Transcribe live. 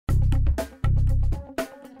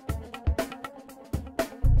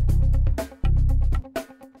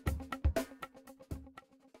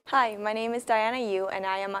Hi, my name is Diana Yu, and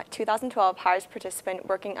I am a 2012 HYRS participant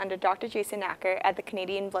working under Dr. Jason Nacker at the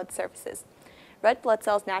Canadian Blood Services. Red blood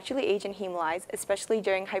cells naturally age and hemolyze, especially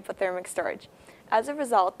during hypothermic storage. As a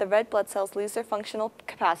result, the red blood cells lose their functional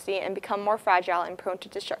capacity and become more fragile and prone to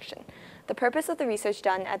destruction. The purpose of the research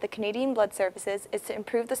done at the Canadian Blood Services is to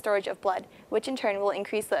improve the storage of blood, which in turn will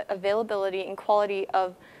increase the availability and quality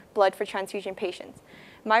of blood for transfusion patients.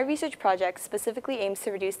 My research project specifically aims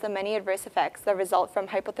to reduce the many adverse effects that result from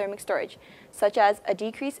hypothermic storage, such as a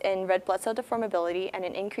decrease in red blood cell deformability and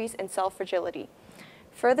an increase in cell fragility.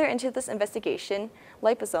 Further into this investigation,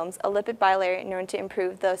 liposomes, a lipid bilayer known to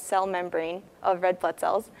improve the cell membrane of red blood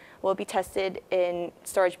cells, will be tested in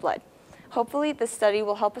storage blood. Hopefully, this study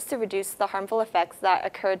will help us to reduce the harmful effects that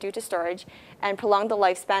occur due to storage and prolong the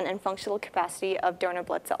lifespan and functional capacity of donor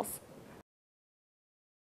blood cells.